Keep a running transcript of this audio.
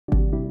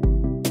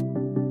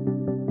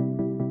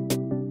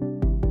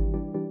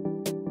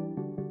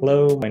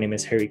Hello, my name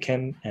is Hyunteh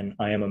Kim, and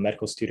I am a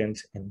medical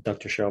student in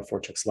Dr. Cheryl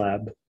Forchuk's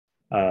lab.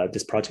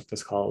 This project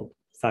is called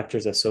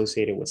Factors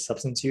Associated with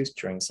Substance Use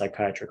During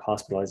Psychiatric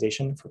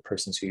Hospitalization for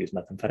Persons Who Use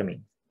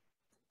Methamphetamine.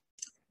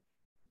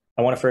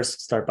 I want to first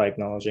start by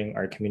acknowledging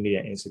our community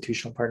and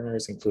institutional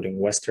partners, including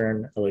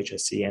Western,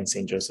 LHSC, and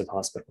St. Joseph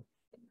Hospital.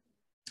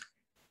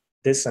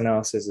 This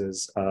analysis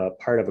is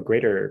part of a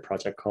greater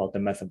project called the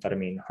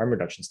Methamphetamine Harm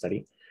Reduction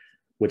Study,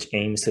 which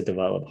aims to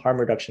develop harm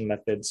reduction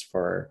methods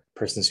for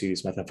persons who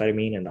use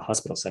methamphetamine in the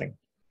hospital setting.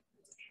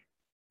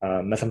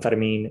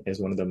 Methamphetamine is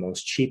one of the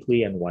most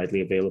cheaply and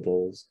widely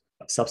available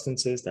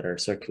substances that are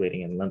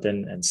circulating in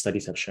London, and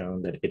studies have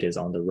shown that it is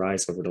on the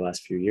rise over the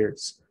last few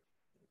years.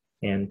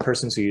 And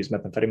persons who use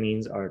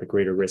methamphetamines are at a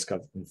greater risk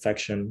of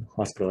infection,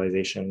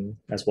 hospitalization,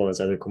 as well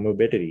as other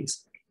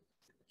comorbidities.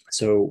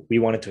 So we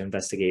wanted to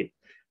investigate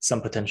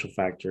some potential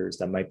factors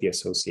that might be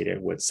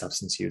associated with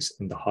substance use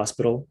in the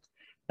hospital,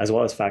 as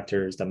well as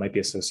factors that might be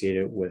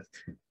associated with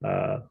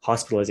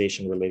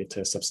hospitalization related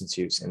to substance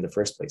use in the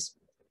first place.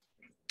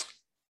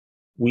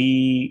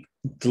 We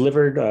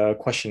delivered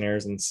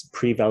questionnaires and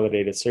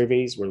pre-validated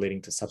surveys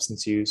relating to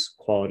substance use,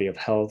 quality of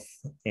health,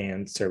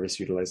 and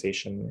service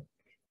utilization,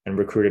 and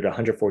recruited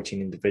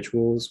 114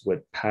 individuals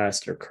with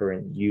past or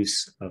current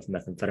use of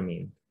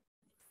methamphetamine.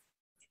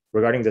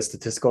 Regarding the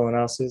statistical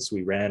analysis,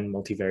 we ran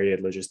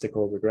multivariate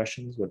logistical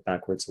regressions with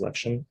backward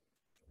selection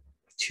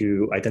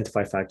to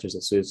identify factors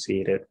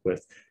associated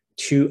with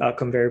two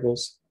outcome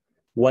variables,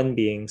 one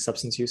being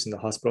substance use in the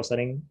hospital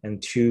setting,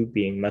 and two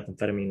being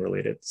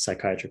methamphetamine-related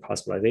psychiatric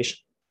hospitalization.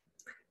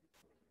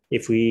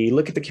 If we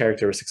look at the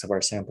characteristics of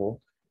our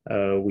sample,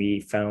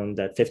 we found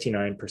that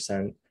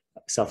 59%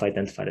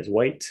 self-identified as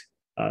white,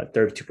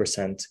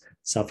 32%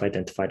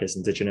 self-identified as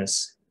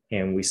indigenous,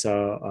 and we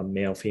saw a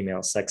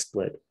male-female sex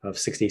split of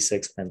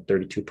 66 and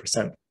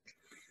 32%.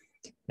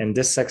 And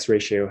this sex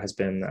ratio has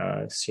been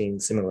seen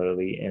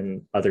similarly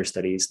in other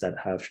studies that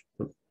have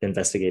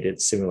investigated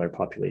similar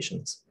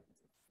populations.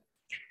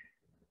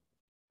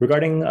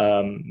 Regarding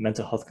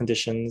mental health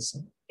conditions,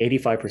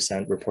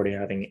 85% reported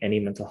having any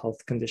mental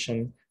health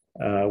condition,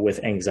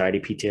 with anxiety,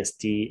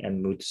 PTSD,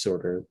 and mood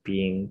disorder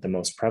being the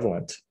most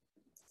prevalent.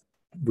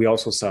 We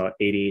also saw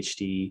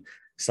ADHD,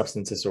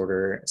 substance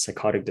disorder,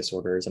 psychotic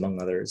disorders, among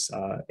others,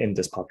 in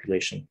this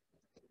population.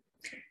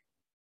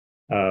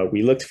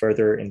 We looked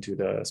further into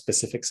the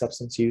specific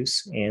substance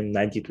use, and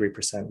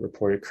 93%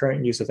 reported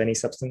current use of any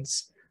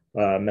substance.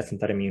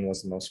 Methamphetamine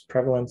was the most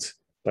prevalent,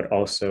 but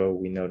also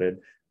we noted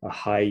a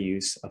high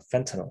use of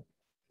fentanyl.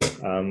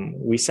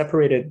 We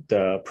separated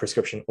the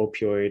prescription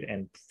opioid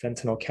and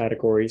fentanyl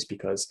categories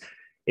because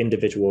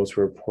individuals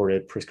who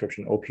reported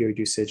prescription opioid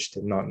usage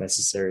did not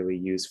necessarily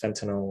use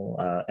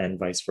fentanyl, and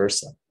vice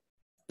versa.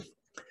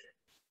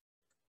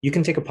 You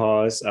can take a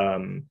pause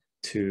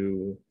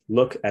to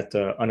look at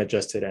the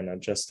unadjusted and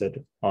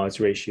adjusted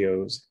odds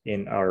ratios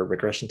in our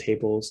regression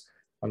tables.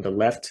 On the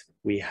left,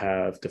 we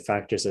have the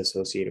factors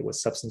associated with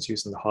substance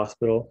use in the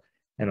hospital.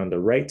 And on the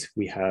right,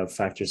 we have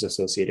factors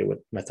associated with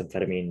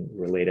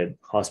methamphetamine-related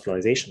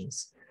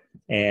hospitalizations.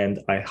 And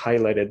I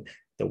highlighted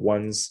the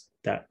ones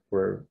that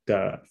were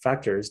the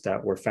factors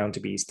that were found to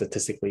be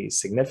statistically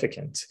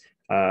significant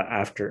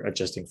after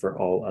adjusting for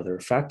all other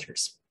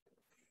factors.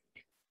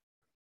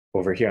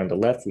 Over here on the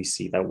left, we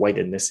see that white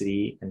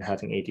ethnicity and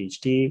having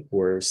ADHD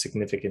were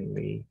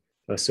significantly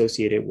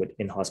associated with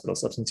in-hospital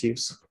substance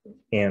use.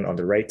 And on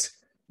the right,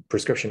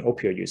 prescription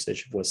opioid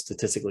usage was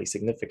statistically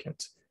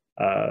significant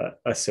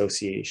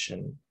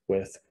association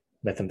with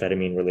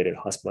methamphetamine-related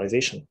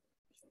hospitalization.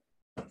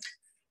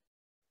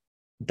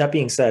 That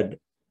being said,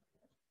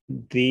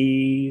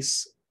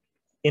 these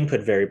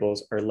input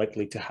variables are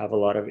likely to have a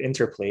lot of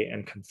interplay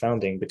and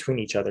confounding between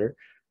each other,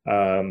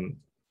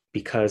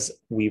 because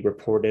we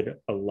reported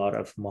a lot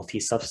of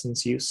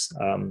multi-substance use.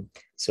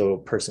 So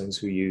persons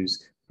who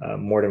use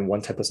more than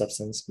one type of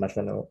substance,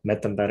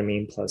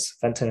 methamphetamine plus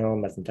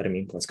fentanyl,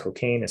 methamphetamine plus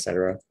cocaine,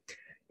 etc.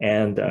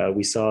 And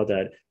we saw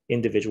that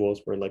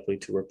individuals were likely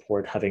to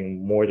report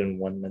having more than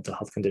one mental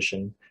health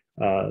condition.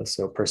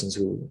 So persons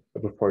who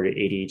reported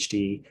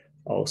ADHD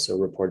also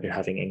reported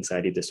having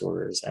anxiety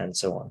disorders and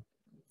so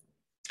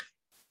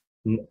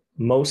on.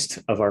 Most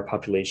of our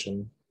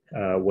population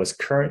was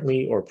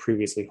currently or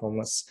previously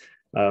homeless.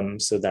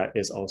 So that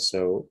is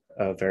also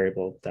a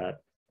variable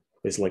that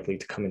is likely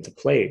to come into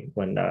play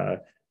when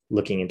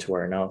looking into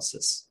our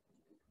analysis.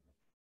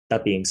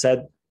 That being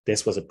said,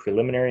 this was a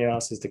preliminary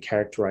analysis to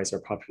characterize our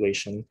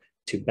population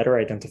to better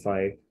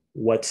identify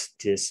what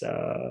this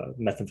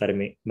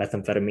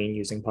methamphetamine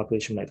using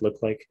population might look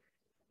like.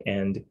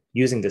 And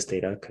using this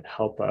data could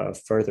help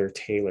further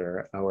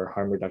tailor our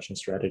harm reduction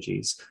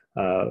strategies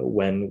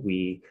when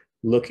we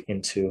look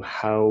into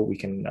how we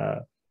can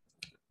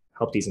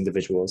help these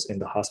individuals in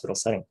the hospital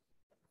setting.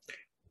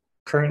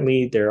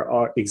 Currently, there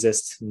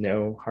exist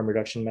no harm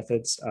reduction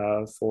methods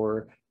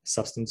for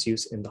substance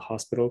use in the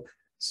hospital,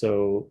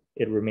 so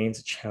it remains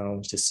a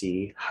challenge to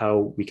see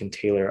how we can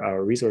tailor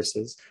our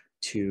resources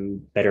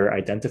to better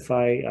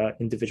identify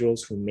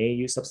individuals who may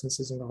use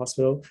substances in the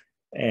hospital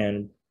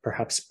and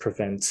perhaps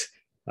prevent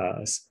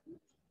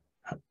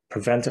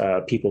prevent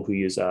people who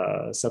use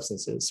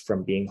substances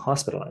from being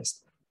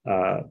hospitalized.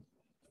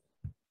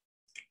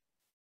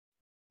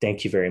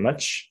 Thank you very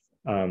much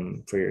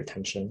for your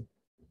attention.